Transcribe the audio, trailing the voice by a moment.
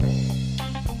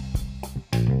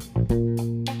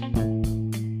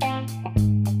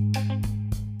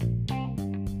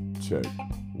check.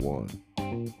 1,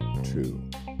 2,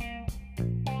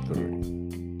 3.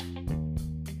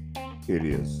 It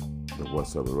is the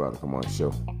What's Up Erotica Monk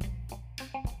Show.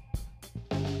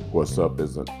 What's Up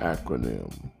is an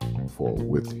acronym for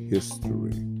With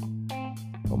History,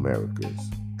 America's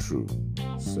True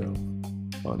Self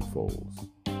Unfolds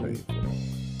Painfully.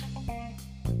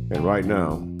 And right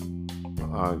now,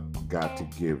 I got to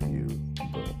give you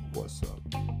the What's Up.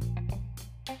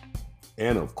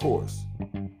 And of course,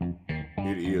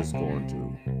 it is going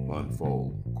to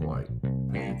unfold quite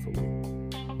painfully.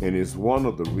 And it's one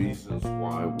of the reasons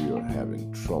why we are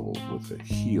having trouble with the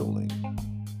healing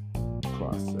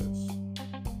process.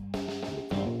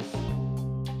 Because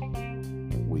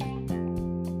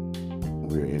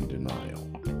we're in denial.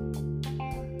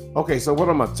 Okay, so what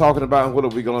am I talking about? What are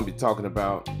we going to be talking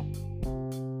about?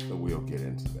 So we'll get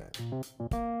into that.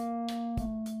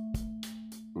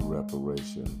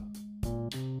 Reparation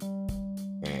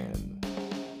and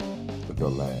the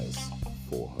last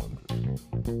 400.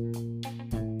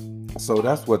 So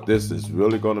that's what this is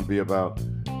really going to be about,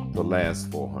 the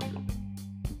last 400.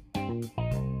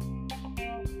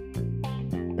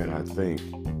 And I think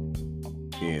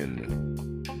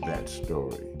in that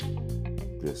story,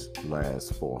 this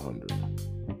last 400,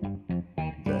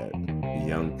 that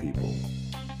young people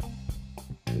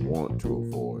want to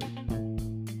avoid.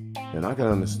 And I can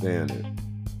understand it.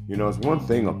 You know, it's one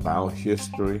thing about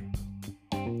history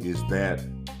is that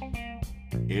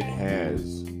it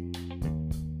has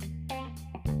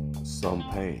some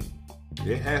pain.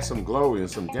 It has some glory and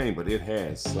some gain, but it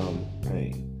has some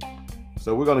pain.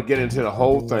 So we're going to get into the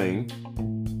whole thing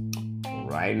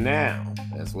right now.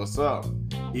 That's what's up.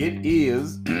 It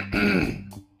is,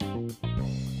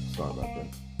 sorry about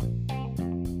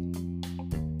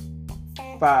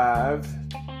that,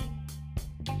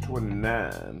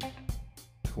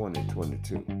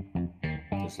 5/29/2022.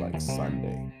 It's like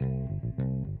Sunday,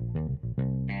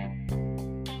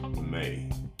 May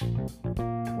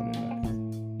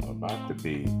 29th. About to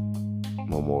be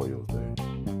Memorial Day.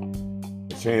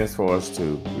 A chance for us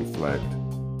to reflect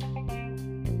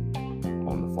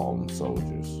on the fallen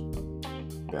soldiers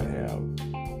that have,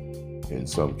 in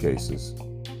some cases,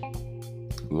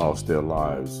 lost their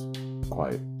lives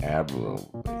quite admirably.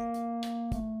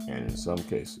 And in some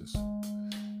cases,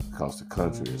 because the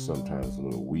country is sometimes a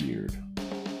little weird,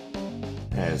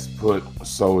 has put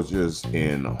soldiers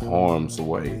in harm's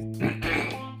way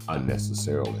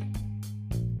unnecessarily.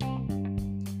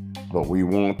 But we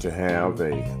want to have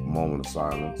a moment of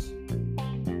silence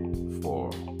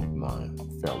for my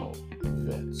fellow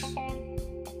vets.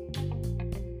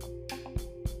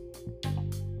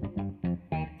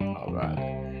 All right.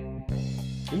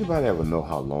 Anybody ever know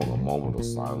how long a moment of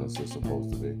silence is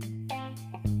supposed to be?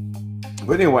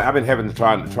 But anyway, I've been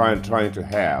trying to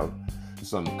have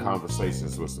some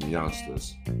conversations with some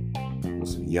youngsters, with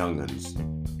some young'uns.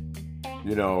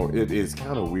 You know, it is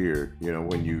kind of weird, you know,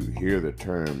 when you hear the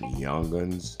term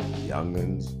young'uns,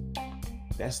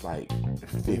 that's like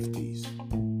 50s.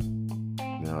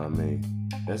 You know what I mean?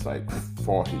 That's like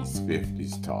 40s,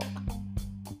 50s talk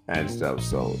and stuff.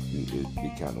 So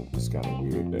it's kind of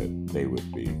weird that they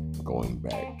would be going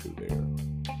back to their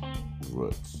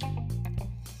roots.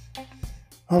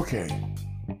 Okay.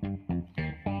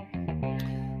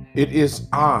 It is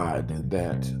odd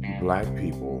that Black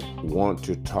people want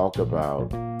to talk about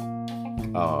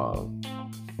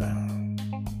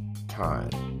time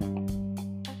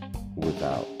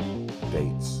without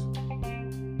dates.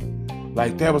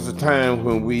 Like there was a time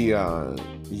when we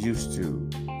used to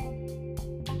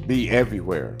be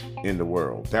everywhere in the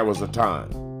world. There was a time.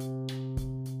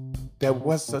 There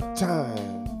was a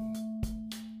time.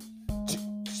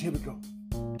 Here we go.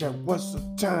 There was a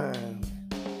time.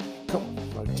 Come on,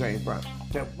 like James Brown.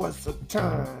 There was a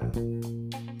time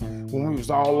when we was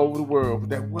all over the world. But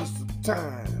there was a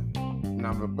time.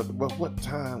 Now, but what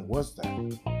time was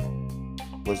that?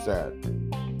 Was that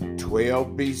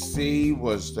 12 BC?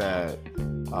 Was that?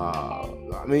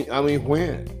 I mean,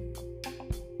 when?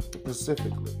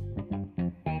 Specifically,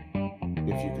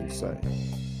 if you can say.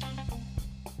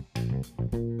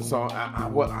 So,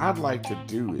 what I'd like to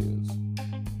do is,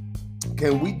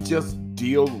 can we just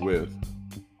deal with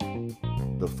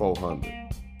the 400?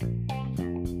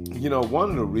 You know, one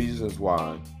of the reasons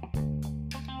why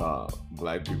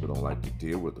Black people don't like to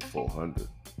deal with the 400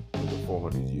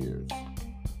 years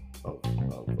of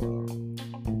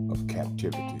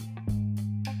captivity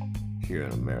here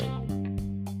in America,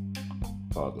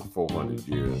 or the 400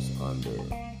 years under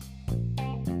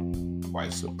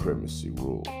white supremacy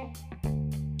rule.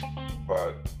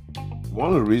 But one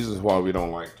of the reasons why we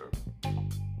don't like to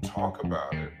talk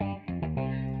about it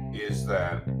is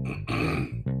that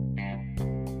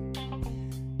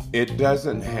it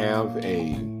doesn't have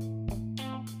a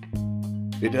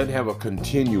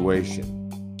continuation.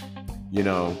 You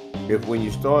know, if when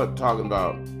you start talking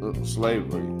about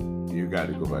slavery, you got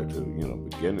to go back to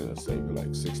beginning of slavery, like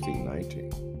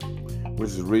 1619, which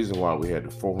is the reason why we had the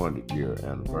 400-year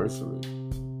anniversary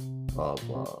of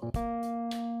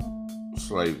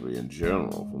slavery in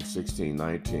general, from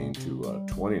 1619 to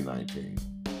 2019.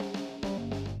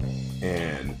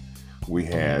 And we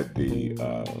had the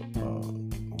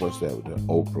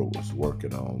Oprah was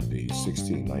working on the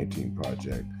 1619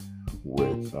 project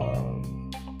with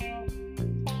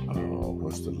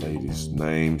what's the lady's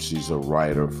name? She's a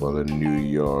writer for the New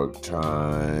York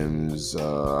Times.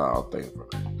 I'll think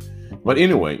of her name. But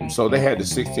anyway, so they had the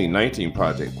 1619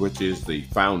 project, which is the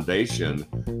foundation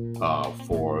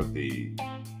for the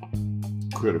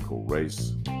critical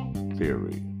race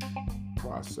theory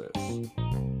process,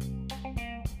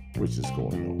 which is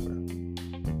going nowhere.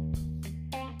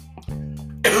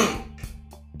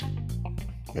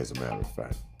 As a matter of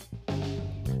fact.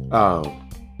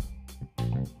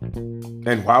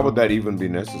 And why would that even be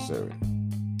necessary?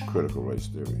 Critical race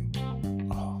theory.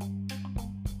 Oh,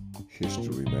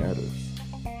 history matters.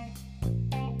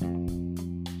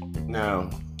 Now,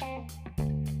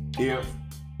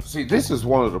 this is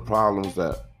one of the problems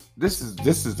that this is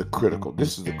the critical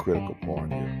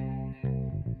part here.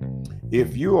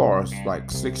 If you are like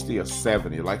 60 or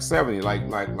 70, like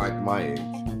my age,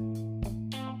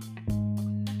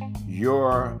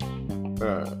 your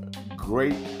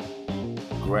great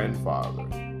grandfather,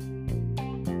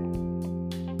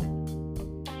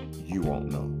 you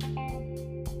won't know.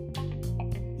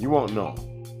 You won't know.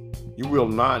 You will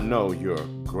not know your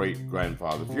great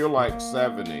grandfather. If you're like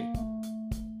 70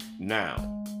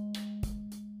 now,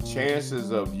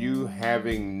 chances of you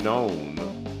having known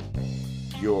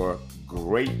your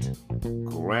great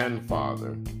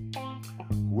grandfather,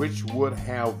 which would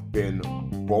have been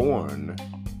born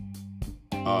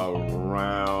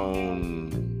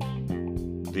around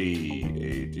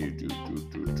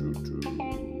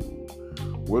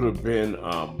would have been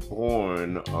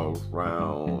born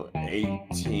around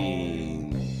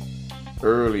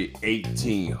early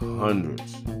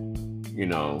 1800s,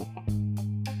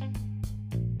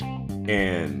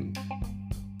 and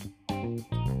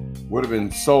would have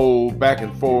been sold back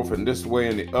and forth and this way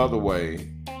and the other way,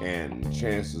 and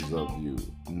chances of you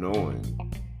knowing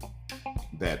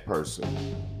that person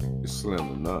is slim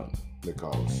to none,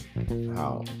 because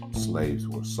how slaves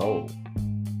were sold.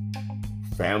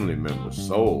 Family members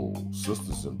sold,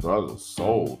 sisters and brothers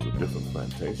sold to different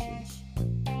plantations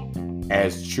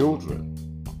as children.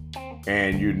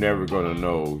 And you're never going to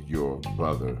know your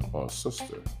brother or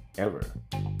sister, ever.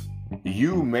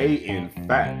 You may, in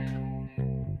fact,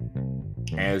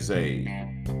 as a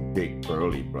big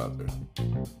burly brother,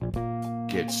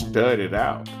 get studied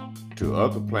out to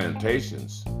other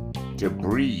plantations to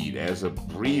breed as a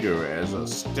breeder, as a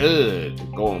stud, to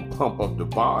go and pump up the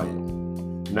volume.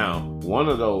 Now, one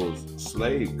of those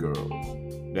slave girls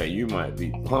that you might be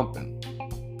pumping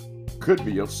could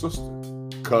be your sister,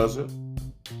 cousin,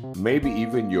 maybe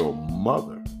even your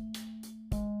mother.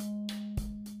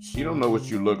 She don't know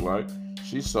what you look like.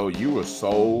 You were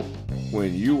sold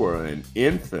when you were an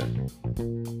infant.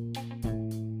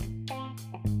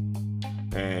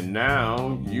 And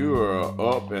now you are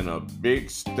up in a big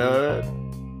stud,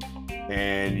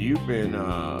 and you've been,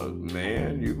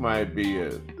 you might be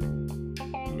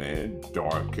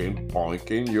darking,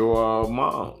 pointing your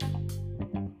mom,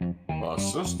 or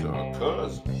sister, or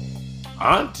cousin,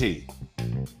 auntie.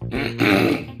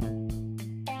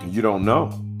 You don't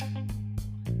know.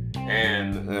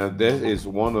 And that is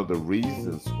one of the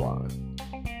reasons why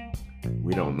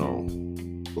we don't know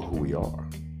who we are.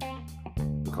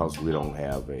 Because we don't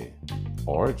have a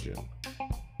origin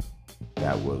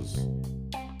that was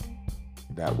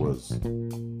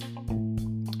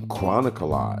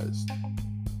chronicalized.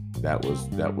 That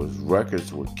was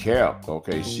records were kept.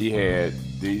 Okay, she had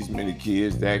these many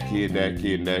kids, that kid,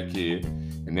 and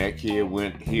that kid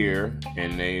went here,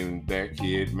 and that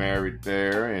kid married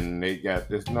there, and they got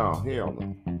this. No, hell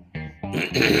no.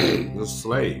 The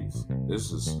slaves.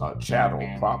 This is chattel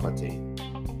property.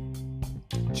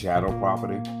 Chattel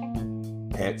property,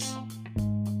 pets.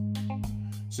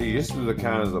 See, this is the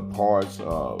kinds of parts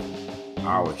of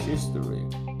our history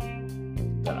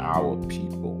that our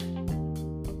people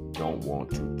don't want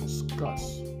to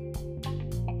discuss.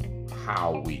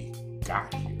 How we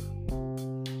got here.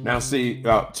 Now, see,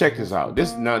 check this out.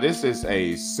 This is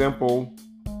a simple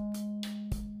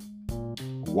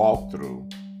walkthrough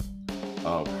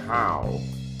of how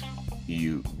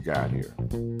you got here.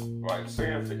 Right,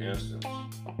 saying for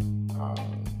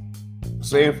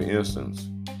instance,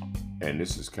 and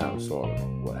this is kind of sort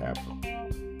of what happened.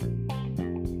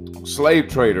 Slave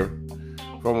trader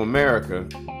from America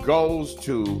goes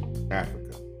to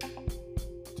Africa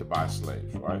to buy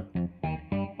slaves, right?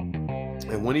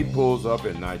 And when he pulls up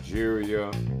in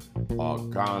Nigeria or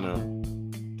Ghana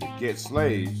to get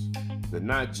slaves, the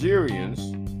Nigerians,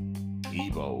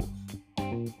 Igbos,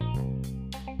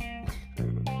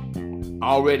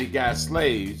 already got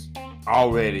slaves,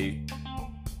 already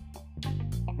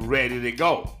ready to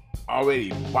go,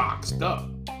 already boxed up,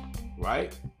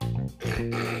 right?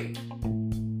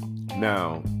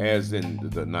 Now, as in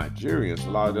the Nigerians, a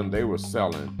lot of them, they were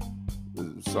selling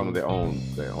some of their own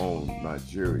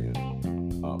Nigerian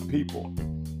people.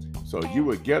 So you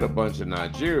would get a bunch of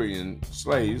Nigerian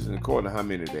slaves, and according to how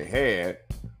many they had,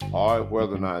 or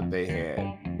whether or not they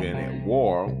had been at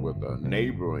war with a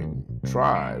neighboring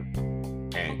tribe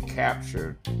and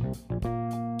captured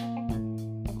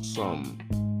some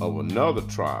of another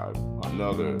tribe,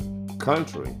 another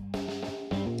country,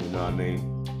 you know what I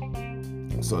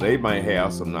mean? So they might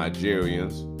have some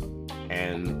Nigerians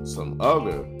and some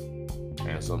others,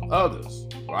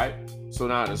 right? So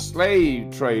now the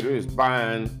slave trader is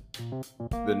buying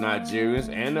the Nigerians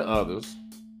and the others,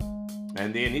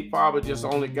 and then he probably just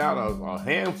only got a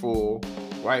handful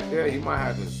right there. He might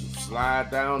have to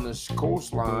slide down the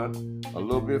coastline a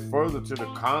little bit further to the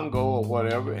Congo or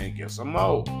whatever and get some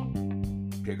more.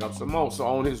 Pick up some more. So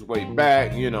on his way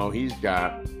back, you know, he's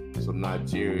got some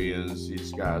Nigerians,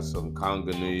 he's got some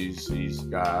Congolese, he's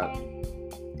got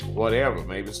whatever,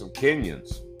 maybe some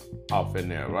Kenyans off in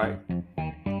there, right?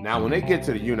 Now, when they get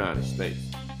to the United States,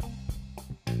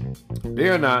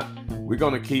 they're not, we're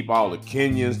going to keep all the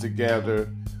Kenyans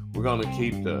together, we're going to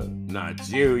keep the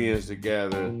Nigerians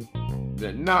together.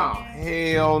 No,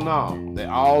 hell no.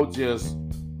 They're all just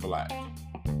black.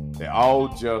 They're all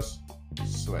just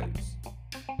slaves.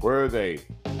 Where they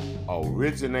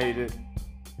originated,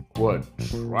 what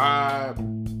tribe,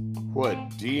 what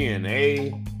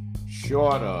DNA,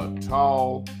 short or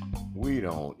tall, we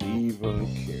don't even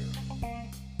care.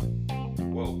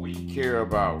 What we care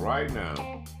about right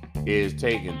now is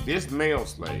taking this male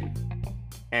slave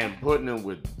and putting him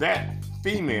with that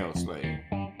female slave.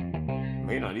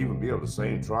 May not even be of the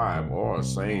same tribe or the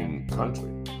same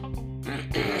country.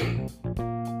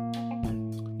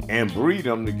 And breed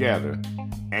them together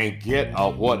and get a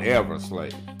whatever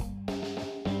slave.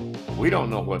 We don't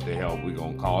know what the hell we're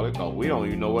going to call it, because we don't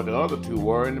even know what the other two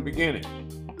were in the beginning.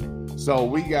 So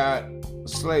we got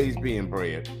slaves being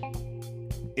bred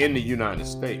in the United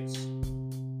States.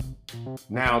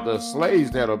 Now, the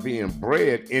slaves that are being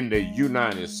bred in the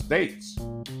United States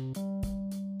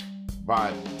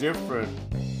by different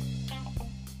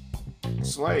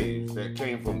slaves that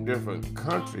came from different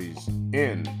countries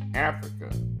in Africa,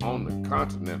 on the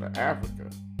continent of Africa,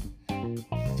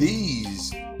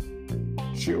 these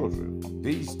children,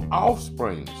 these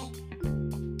offsprings,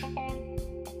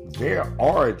 their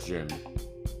origin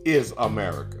is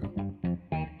America.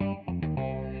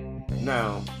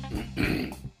 Now,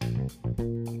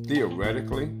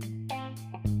 theoretically,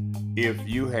 if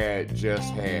you had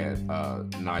just had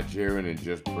Nigerian and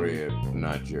just bred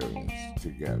Nigerians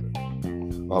together,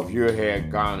 or if you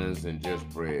had Ghanans and just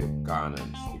bred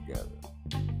Ghanans together,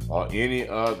 or any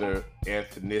other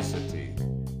ethnicity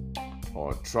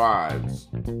or tribes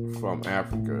from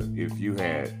Africa, if you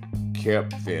had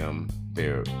kept them,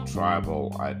 their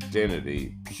tribal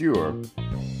identity pure,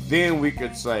 then we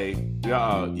could say,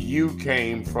 you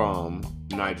came from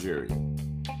Nigeria.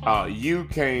 You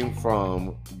came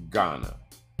from Ghana.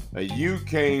 You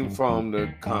came from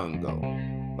the Congo.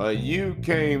 You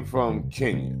came from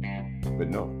Kenya. But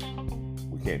no,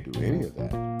 we can't do any of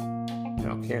that.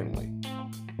 Now, can we?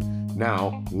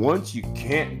 Now, once you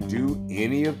can't do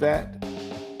any of that,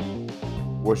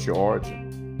 what's your origin?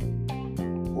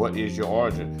 What is your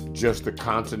origin? Just the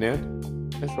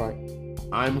continent? That's right.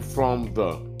 I'm from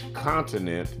the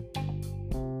continent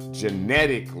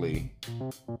genetically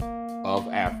of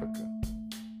Africa.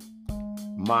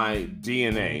 My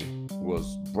DNA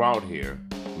was brought here.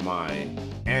 My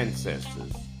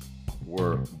ancestors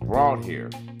were brought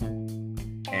here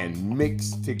and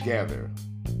mixed together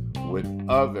with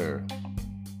other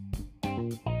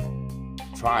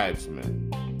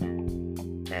tribesmen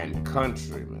and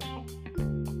countrymen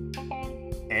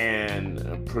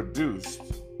and produced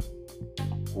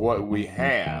what we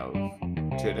have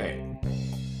today.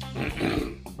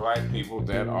 Black people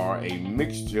that are a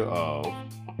mixture of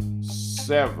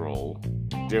several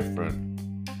different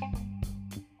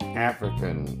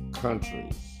African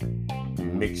countries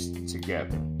mixed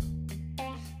together.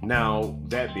 Now,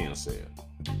 that being said,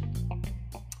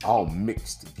 all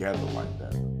mixed together like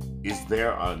that, is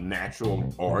there a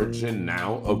natural origin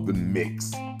now of the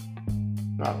mix? I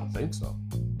don't think so.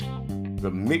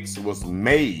 The mix was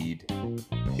made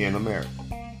in America,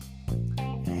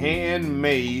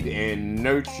 handmade and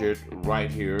nurtured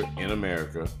right here in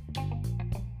America,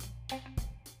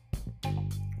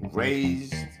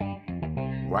 raised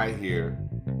right here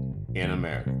in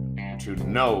America, to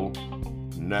know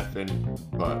nothing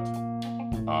but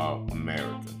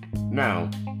American. Now,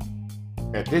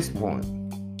 at this point,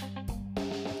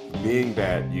 being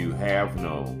that you have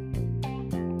no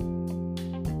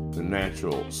the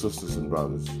natural sisters and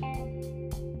brothers,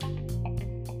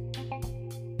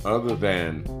 other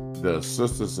than the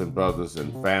sisters and brothers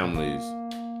and families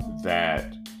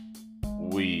that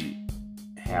we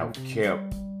have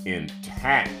kept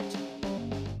intact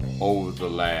over the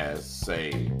last,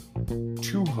 say,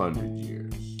 200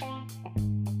 years.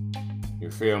 You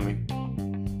feel me?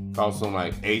 Cause from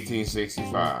like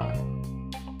 1865,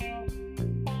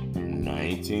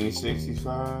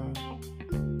 1965,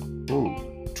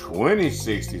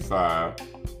 2065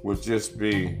 would just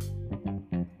be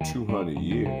 200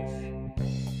 years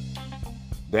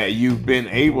that we've been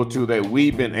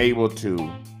able to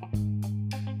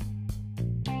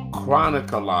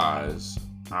chronicleize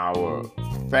our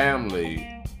family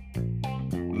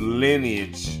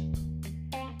lineage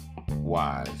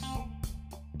wise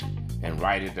and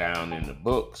write it down in the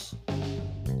books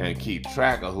and keep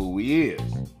track of who we is.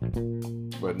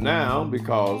 But now,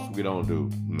 because we don't do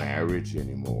marriage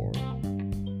anymore,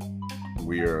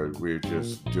 we're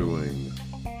just doing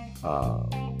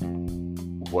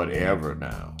whatever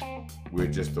now. We're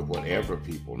just the whatever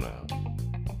people now,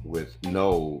 with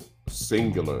no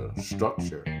singular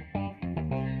structure.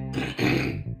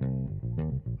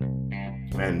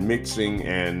 And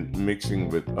mixing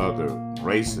with other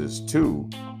races too.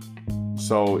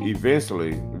 So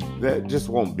eventually, that just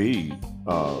won't be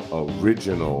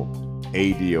original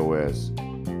ADOS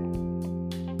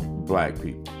black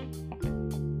people,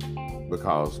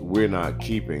 because we're not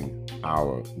keeping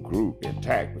our group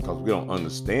intact, because we don't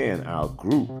understand our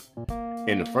group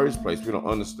in the first place. We don't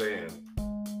understand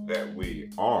that we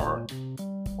are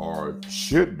or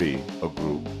should be a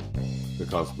group,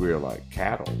 because we're like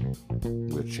cattle.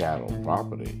 We're chattel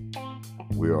property.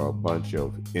 We are a bunch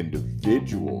of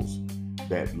individuals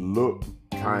that look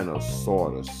kind of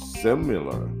sort of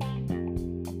similar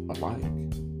alike,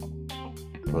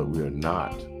 but we're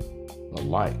not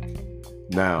alike.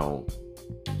 Now,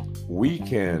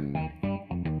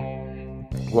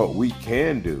 what we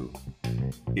can do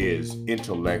is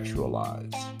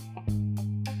intellectualize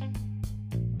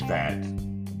that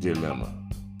dilemma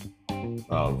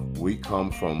of, we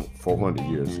come from 400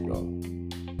 years ago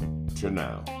to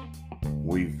now.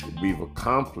 We've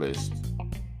accomplished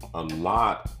a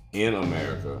lot in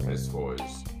America as far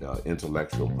as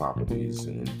intellectual properties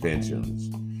and inventions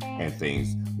and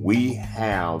things. We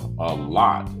have a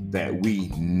lot that we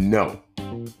know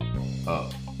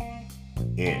of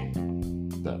in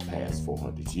the past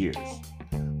 400 years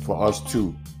for us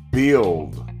to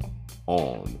build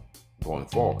on going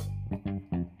forward.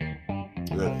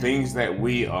 The things that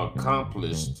we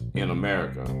accomplished in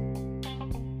America,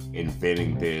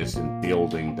 inventing this and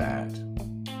building that,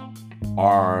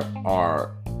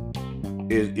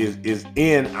 is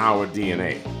in our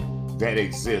DNA. That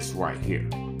exists right here.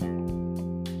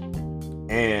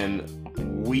 And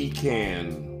we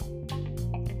can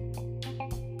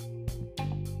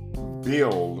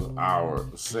build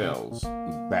ourselves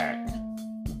back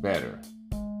better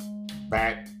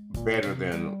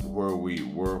than where we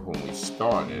were when we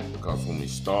started, because when we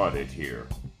started here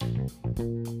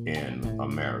in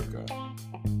America,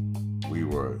 we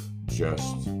were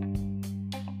just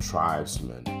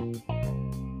tribesmen,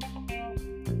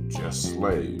 just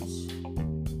slaves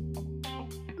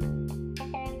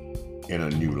in a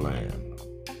new land,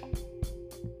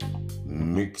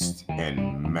 mixed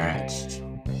and matched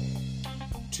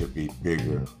to be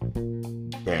bigger,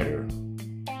 better,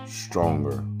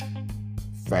 stronger,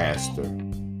 faster.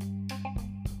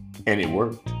 And it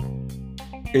worked.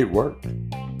 It worked.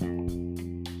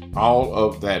 All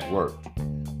of that worked.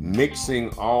 Mixing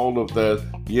all of the,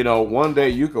 one day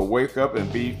you could wake up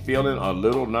and be feeling a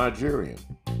little Nigerian.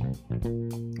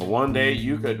 One day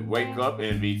you could wake up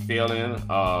and be feeling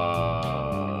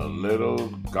a little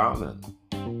Ghanaian.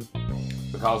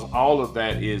 Because all of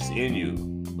that is in you.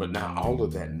 But now all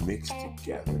of that mixed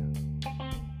together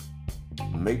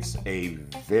makes a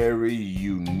very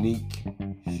unique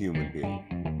human being.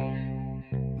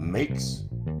 Makes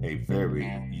a very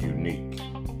unique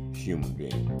human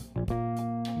being.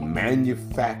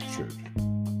 Manufactured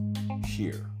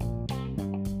here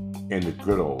in the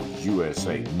good old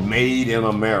USA, made in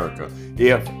America.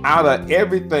 If out of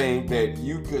everything that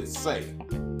you could say,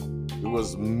 it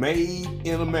was made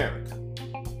in America,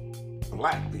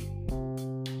 black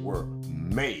people were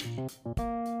made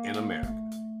in America.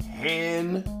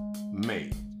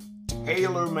 Handmade,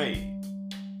 tailor-made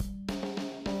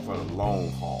for the long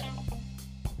haul.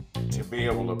 To be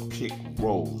able to pick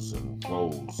rows and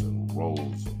rows and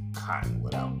rows of cotton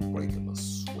without breaking a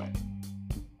sweat.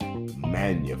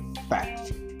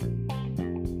 Manufactured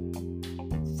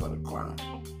for the grind.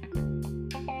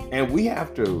 And we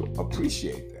have to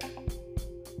appreciate that.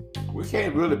 We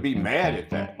can't really be mad at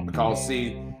that because,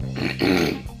 see,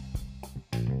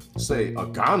 say a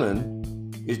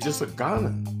Ghanaian is just a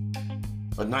Ghanaian.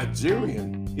 A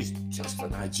Nigerian is just a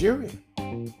Nigerian.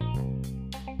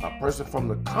 A person from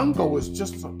the Congo is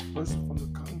just a person from the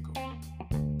Congo.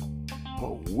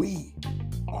 But we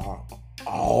are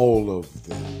all of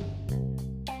them.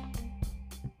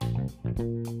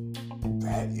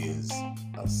 That is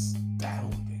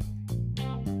astounding.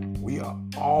 We are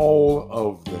all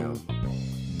of them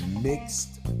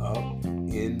mixed up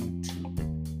into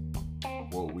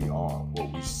what we are,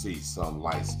 what we see. Some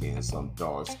light skin, some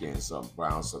dark skin, some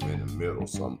brown, some in the middle,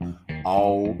 some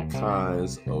all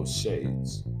kinds of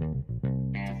shades.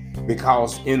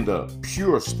 Because in the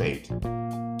pure state,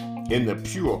 in the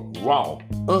pure, raw,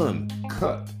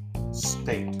 uncut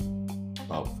state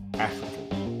of Africa,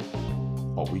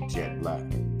 are we jet black?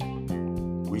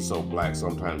 We so black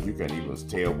sometimes you can't even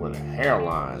tell where the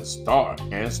hairlines start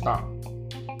and stop.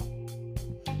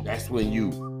 That's when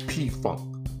you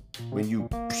P-funk, when you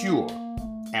pure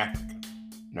African.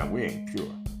 Now we ain't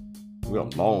pure. We're a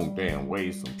long damn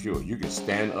ways from pure. You can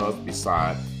stand us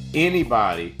beside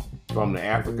anybody from the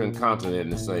African continent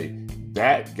and say,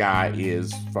 that guy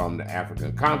is from the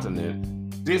African continent.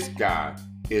 This guy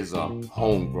is a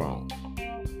homegrown.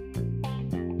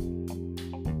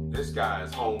 This guy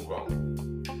is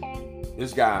homegrown.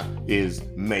 This guy is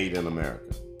made in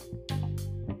America.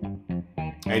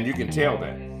 And you can tell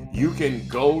that. You can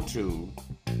go to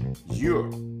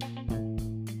Europe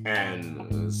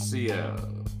and see a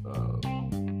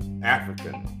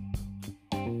African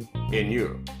in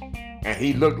Europe. And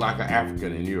he looked like an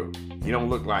African in Europe. He don't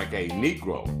look like a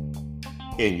Negro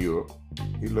in Europe.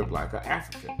 He looked like an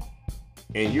African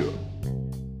in Europe.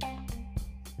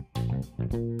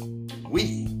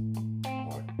 We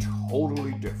are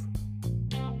totally different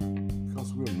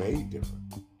because we're made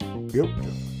different, built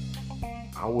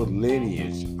different. Our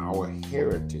lineage, our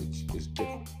heritage is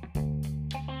different.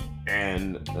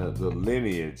 And the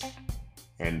lineage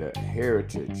and the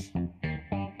heritage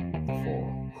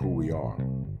for who we are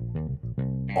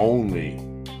only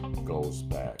goes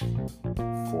back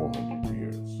 400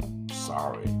 years.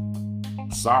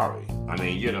 Sorry. I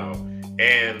mean, you know,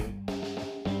 and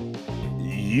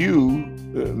you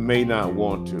may not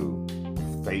want to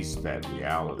face that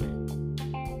reality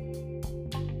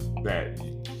that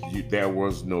there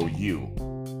was no you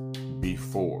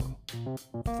before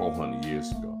 400 years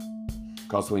ago.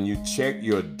 Because when you check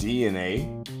your DNA,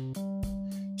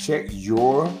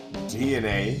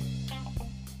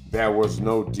 there was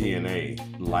no DNA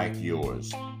like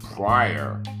yours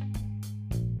prior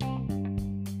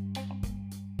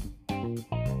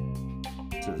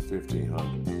to the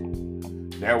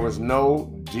 1500s. There was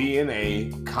no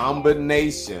DNA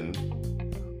combination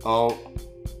of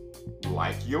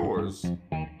like yours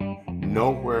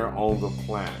nowhere on the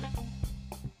planet.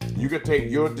 You could take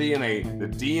your DNA, the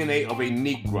DNA of a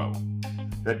Negro,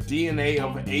 the DNA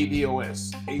of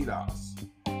ADOS,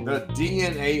 the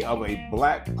DNA of a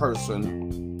black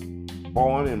person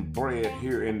born and bred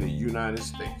here in the United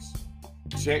States.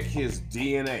 Check his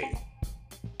DNA,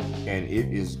 and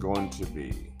it is going to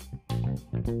be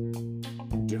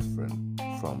different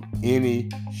from any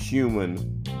human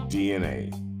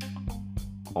DNA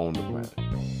on the planet.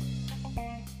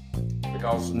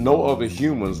 Because no other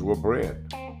humans were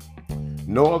bred.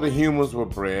 No other humans were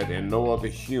bred, and no other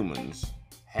humans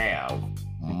have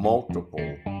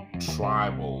multiple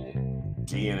tribal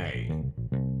DNA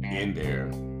in their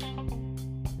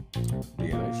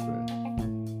DNA strand.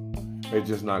 It's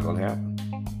just not going to happen.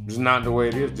 It's not the way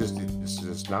it is. It's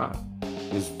just not.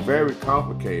 It's very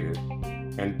complicated,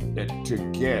 and to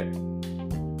get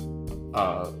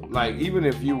like even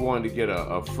if you wanted to get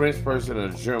a French person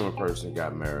and a German person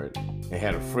got married and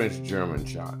had a French-German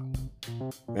child,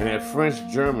 and that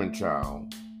French-German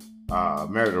child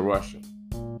married a Russian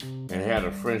and had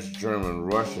a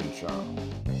French-German-Russian child.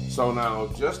 So now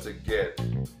just to get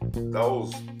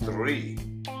those three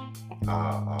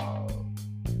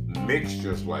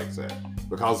mixtures like that,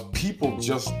 because people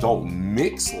just don't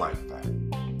mix like that.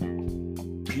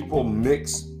 people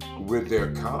mix with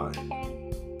their kind.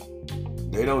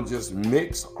 They don't just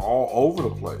mix all over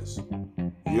the place.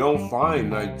 You don't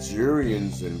find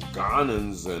Nigerians and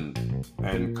Ghanans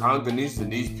and Congolese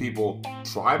and these people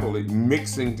tribally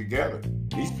mixing together.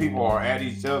 These people are at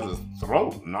each other's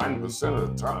throat 90%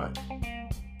 of the time.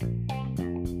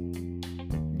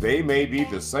 They may be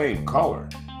the same color,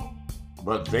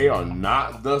 but they are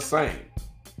not the same.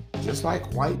 Just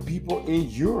like white people in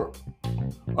Europe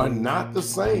are not the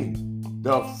same.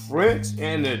 The French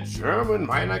and the German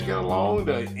might not get along.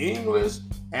 The English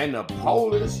and the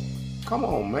Polish. Come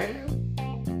on, man.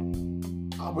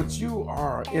 Oh, but you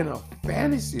are in a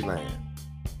fantasy land.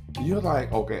 You're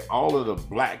like, okay, all of the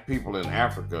black people in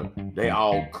Africa, they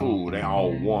all cool. They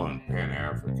all one,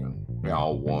 Pan-African. They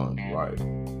all one, right?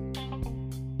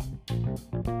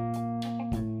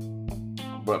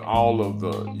 But all of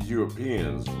the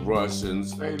Europeans,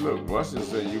 Russians, hey, look,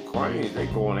 Russians and Ukraine, they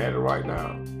going at it right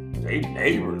now. They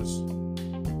neighbors.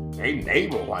 They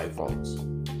neighbor white folks.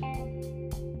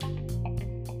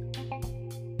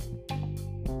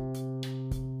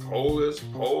 Polish,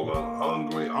 Poland,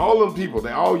 Hungary, all them people,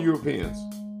 they all Europeans.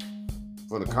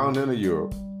 From the continent of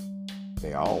Europe,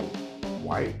 they all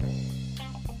white.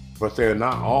 But they're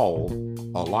not all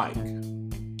alike.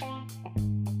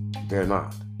 They're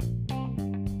not.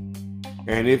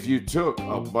 And if you took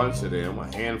a bunch of them,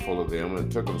 a handful of them, and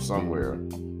took them somewhere,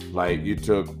 like you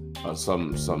took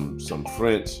some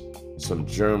French, some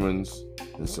Germans,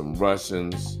 and some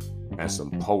Russians, and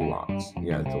some Polacks.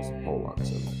 You gotta throw some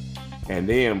Polacks in there. And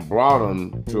then brought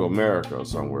them to America or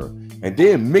somewhere, and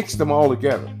then mixed them all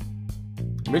together.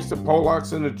 Mixed the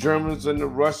Polacks and the Germans and the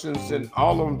Russians and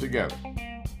all of them together.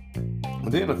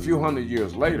 And then a few hundred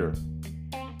years later,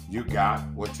 you got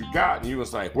what you got. And you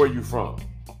was like, where you from?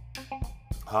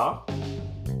 Huh?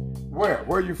 Where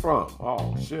are you from?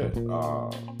 Oh, shit.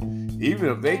 Even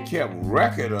if they kept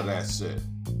record of that shit,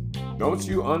 don't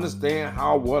you understand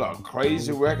what a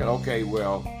crazy record? Okay,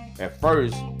 well, at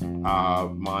first,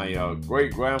 my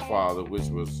great-grandfather, which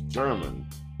was German,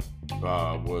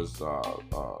 was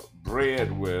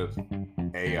bred with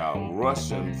a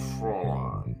Russian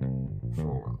Fräulein.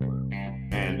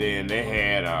 And then they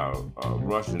had a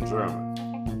Russian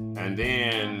German. And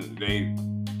then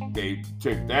they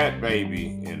took that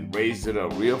baby and raised it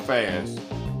up real fast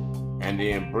and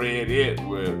then bred it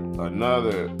with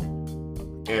another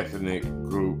ethnic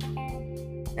group.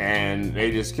 And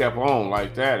they just kept on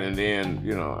like that. And then,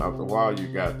 after a while, you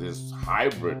got this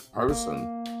hybrid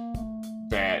person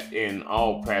that in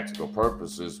all practical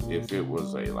purposes, if it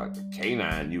was like a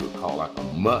canine, you would call like a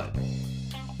mutt,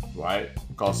 right?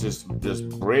 Because it's just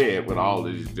bred with all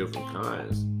of these different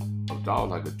kinds of dogs,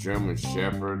 like a German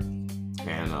Shepherd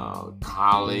and a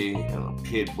Collie and a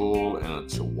Pit Bull and a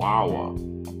Chihuahua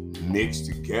mixed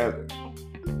together.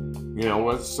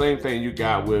 Well, it's the same thing you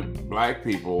got with black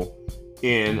people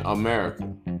in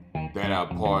America that are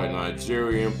part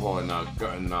Nigerian, part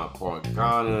Ghanaian,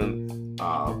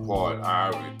 part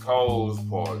Ivory Coast,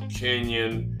 part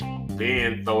Kenyan,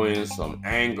 then throw in some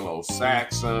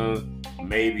Anglo-Saxon,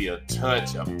 maybe a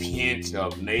pinch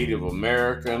of Native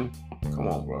American. Come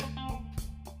on,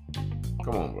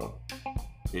 bro.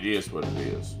 It is what it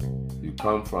is. You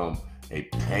come from a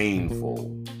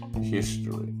painful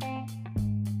history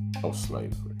of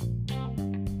slavery.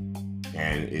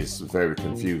 And it's very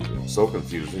confusing. So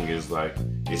confusing is like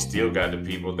it still got the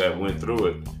people that went through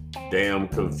it damn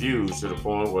confused to the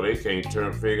point where they can't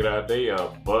figure out they are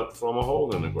butt from a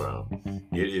hole in the ground.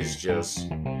 It is just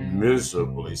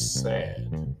miserably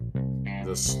sad,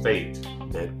 the state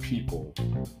that people,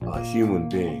 a human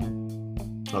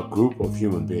being, a group of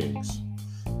human beings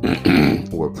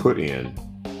were put in,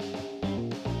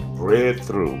 bred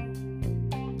through,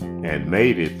 and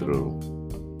made it through,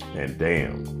 and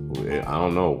damn, I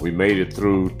don't know, we made it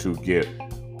through to get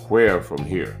where from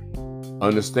here.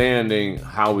 Understanding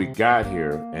how we got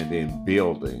here and then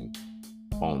building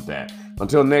on that.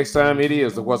 Until next time, it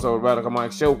is the What's Up with Radical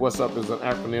Mike show. What's Up is an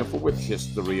acronym for With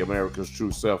History, America's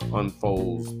True Self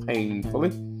Unfolds Painfully.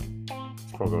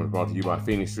 This program is brought to you by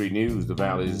Phoenix Street News, the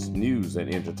Valley's news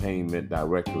and entertainment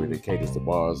directory that caters to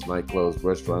bars, nightclubs,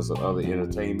 restaurants, and other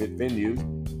entertainment venues,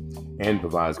 and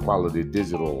provides quality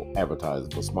digital advertising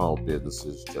for small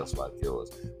businesses just like yours.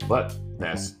 But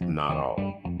that's not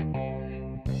all.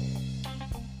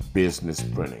 Business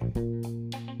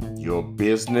printing. Your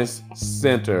business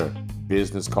center.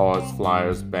 Business cards,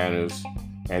 flyers, banners,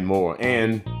 and more.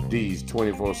 And these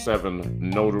 24/7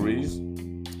 notaries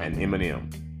and M&M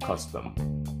custom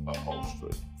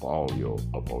upholstery for all your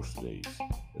upholstery needs.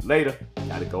 Later.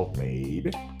 Gotta go,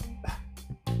 baby.